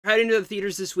Heading to the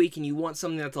theaters this week and you want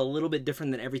something that's a little bit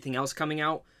different than everything else coming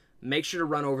out, make sure to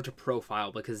run over to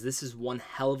Profile, because this is one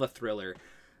hell of a thriller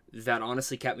that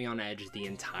honestly kept me on edge the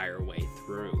entire way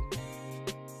through.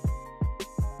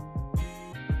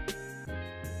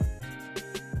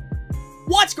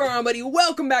 What's going on, buddy?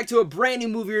 Welcome back to a brand new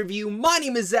movie review. My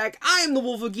name is Zach, I am the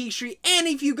Wolf of Geek Street, and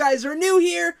if you guys are new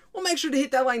here, well, make sure to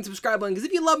hit that like and subscribe button, because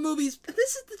if you love movies,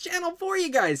 this is the channel for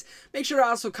you guys. Make sure to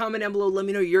also comment down below, let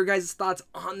me know your guys' thoughts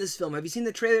on this film. Have you seen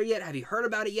the trailer yet? Have you heard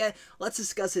about it yet? Let's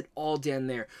discuss it all down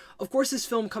there. Of course, this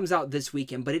film comes out this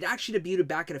weekend, but it actually debuted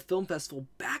back at a film festival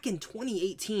back in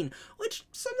 2018, which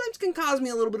sometimes can cause me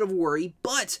a little bit of worry,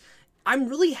 but I'm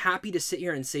really happy to sit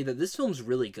here and say that this film's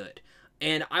really good.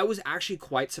 And I was actually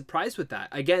quite surprised with that.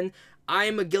 Again, I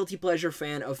am a guilty pleasure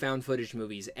fan of found footage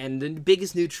movies, and the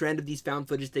biggest new trend of these found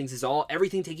footage things is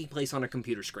everything taking place on a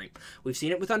computer screen. We've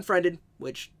seen it with Unfriended,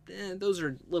 which, those are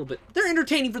a little bit, they're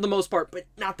entertaining for the most part, but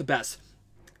not the best.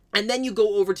 And then you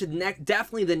go over to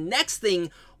definitely the next thing,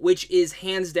 which is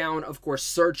hands down, of course,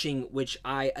 Searching, which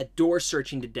I adore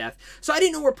Searching to death. So I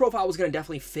didn't know where Profile was going to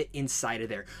definitely fit inside of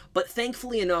there. But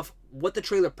thankfully enough, what the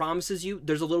trailer promises you,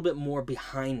 there's a little bit more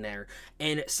behind there.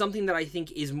 And something that I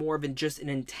think is more of just an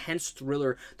intense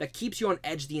thriller that keeps you on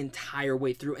edge the entire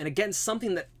way through. And again,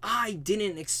 something that I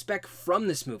didn't expect from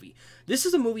this movie. This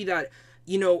is a movie that,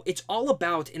 you know, it's all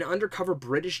about an undercover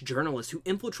British journalist who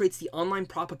infiltrates the online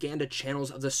propaganda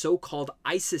channels of the so-called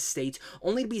ISIS state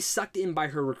only to be sucked in by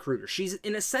her recruiter. She's,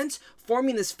 in a sense,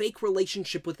 forming this fake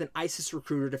relationship with an ISIS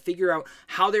recruiter to figure out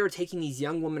how they are taking these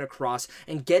young women across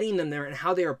and getting them there and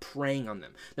how they are preying on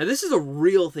them. Now, this is a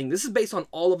real thing. This is based on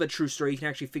all of a true story. You can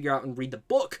actually figure out and read the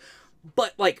book.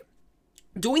 But, like,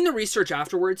 doing the research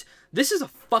afterwards, this is a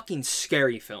fucking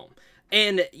scary film.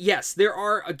 And, yes, there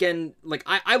are, again, like,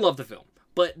 I love the film.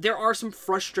 But there are some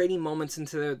frustrating moments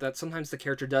into there that sometimes the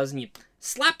character does, and you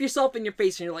slap yourself in your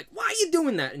face, and you're like, why are you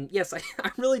doing that? And yes, I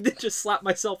really did just slap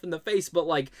myself in the face, but,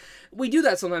 like, we do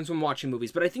that sometimes when watching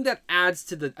movies. But I think that adds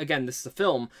to the, again, this is a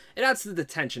film, it adds to the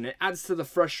tension, it adds to the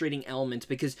frustrating element,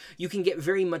 because you can get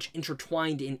very much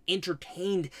intertwined and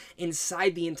entertained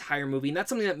inside the entire movie. And that's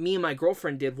something that me and my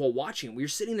girlfriend did while watching. We were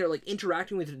sitting there, like,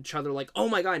 interacting with each other, like, oh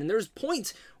my god, and there's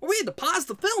points where we had to pause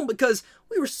the film because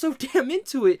we were so damn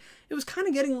into it. It was kind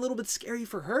of getting a little bit scary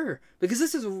for her, because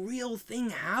this is a real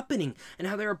thing happening, and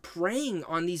how they're preying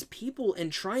on these people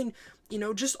and trying, you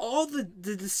know, just all the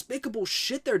despicable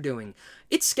shit they're doing.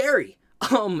 It's scary.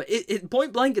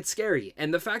 Point blank, it's scary.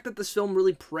 And the fact that this film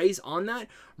really preys on that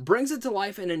brings it to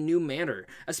life in a new manner,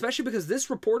 especially because this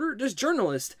reporter, this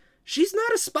journalist, she's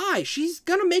not a spy. She's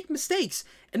gonna make mistakes,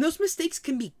 and those mistakes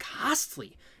can be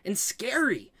costly and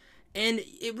scary. And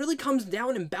it really comes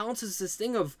down and balances this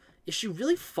thing of, is she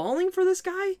really falling for this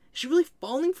guy? Is she really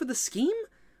falling for the scheme?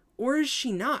 Or is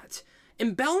she not?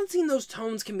 And balancing those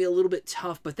tones can be a little bit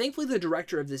tough, but thankfully the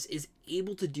director of this is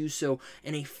able to do so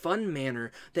in a fun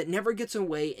manner that never gets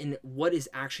away in what is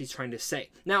actually trying to say.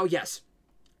 Now, yes,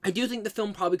 I do think the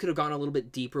film probably could have gone a little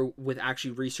bit deeper with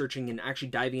actually researching and actually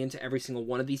diving into every single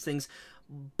one of these things,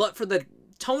 but for the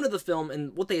tone of the film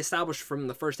and what they established from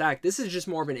the first act, this is just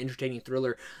more of an entertaining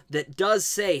thriller that does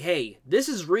say, hey, this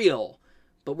is real,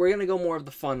 but we're going to go more of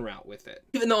the fun route with it.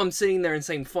 Even though I'm sitting there and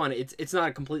saying fun, it's not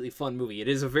a completely fun movie. It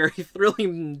is a very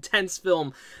thrilling, intense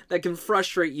film that can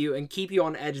frustrate you and keep you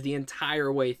on edge the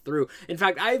entire way through. In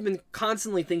fact, I've been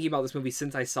constantly thinking about this movie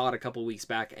since I saw it a couple weeks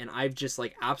back, and I've just,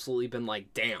 like, absolutely been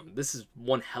like, damn, this is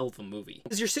one hell of a movie.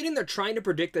 Because you're sitting there trying to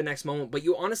predict the next moment, but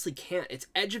you honestly can't. It's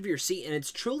edge of your seat, and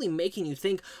it's truly making you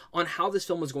think on how this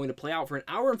film is going to play out. For an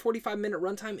hour and 45-minute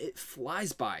runtime, it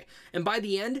flies by. And by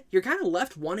the end, you're kind of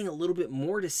left wanting a little bit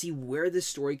more to see where this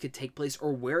story could take place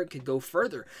or where it could go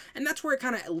further. And that's where it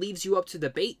kind of leaves you up to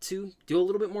debate to do a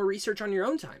little bit more research on your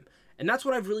own time. And that's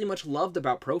what I've really much loved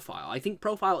about Profile. I think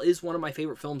Profile is one of my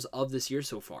favorite films of this year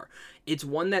so far. It's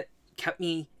one that kept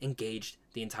me engaged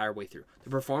the entire way through. The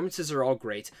performances are all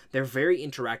great. They're very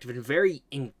interactive and very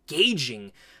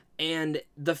engaging. And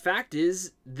the fact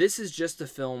is, this is just a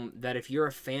film that if you're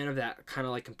a fan of that kind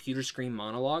of like computer screen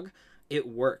monologue, it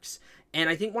works. And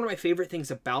I think one of my favorite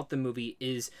things about the movie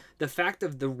is the fact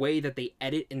of the way that they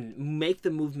edit and make the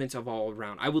movements of all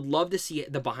around. I would love to see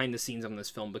the behind the scenes on this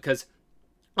film, because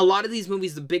a lot of these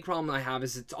movies, the big problem I have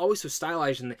is it's always so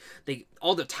stylized, and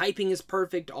all the typing is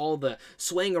perfect, all the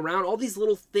swaying around, all these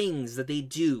little things that they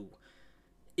do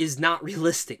is not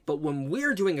realistic. But when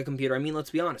we're doing a computer, I mean,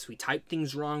 let's be honest, we type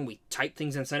things wrong, we type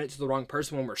things and send it to the wrong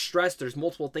person when we're stressed, there's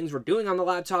multiple things we're doing on the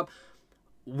laptop.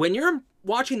 When you're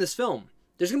watching this film,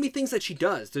 there's going to be things that she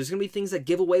does. There's going to be things that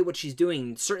give away what she's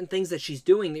doing. Certain things that she's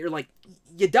doing that you're like,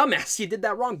 you dumbass, you did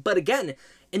that wrong. But again,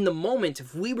 in the moment,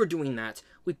 if we were doing that,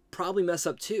 we'd probably mess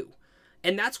up too.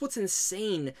 And that's what's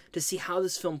insane to see how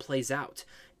this film plays out,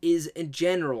 is in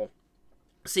general,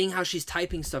 seeing how she's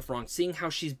typing stuff wrong, seeing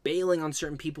how she's bailing on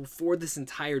certain people for this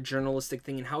entire journalistic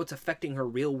thing, and how it's affecting her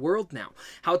real world now,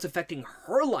 how it's affecting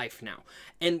her life now,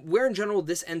 and where in general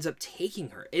this ends up taking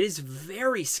her. It is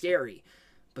very scary,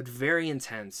 but very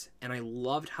intense, and I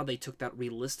loved how they took that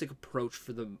realistic approach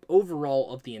for the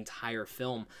overall of the entire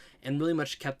film, and really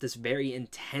much kept this very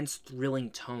intense, thrilling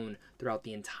tone throughout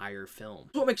the entire film.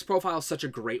 That's what makes Profile such a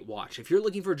great watch. If you're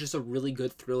looking for just a really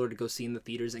good thriller to go see in the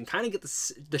theaters and kind of get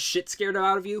the shit scared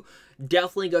out of you,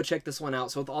 definitely go check this one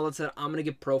out. So with all that said, I'm going to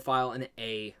give Profile an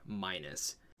A-.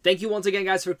 Thank you once again,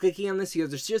 guys, for clicking on this. You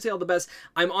guys are seriously all the best.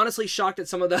 I'm honestly shocked at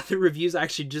some of the other reviews I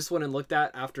actually just went and looked at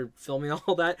after filming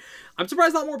all that. I'm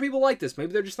surprised not more people like this.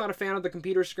 Maybe they're just not a fan of the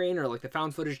computer screen or like the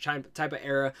found footage type of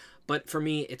era. But for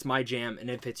me, it's my jam. And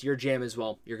if it's your jam as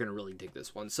well, you're going to really dig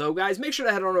this one. So, guys, make sure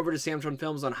to head on over to Samsung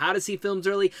Films on how to see films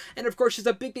early. And, of course, just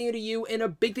a big thank you to you and a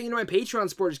big thank you to my Patreon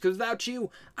supporters, because without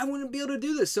you, I wouldn't be able to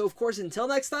do this. So, of course, until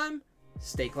next time,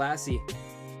 stay classy.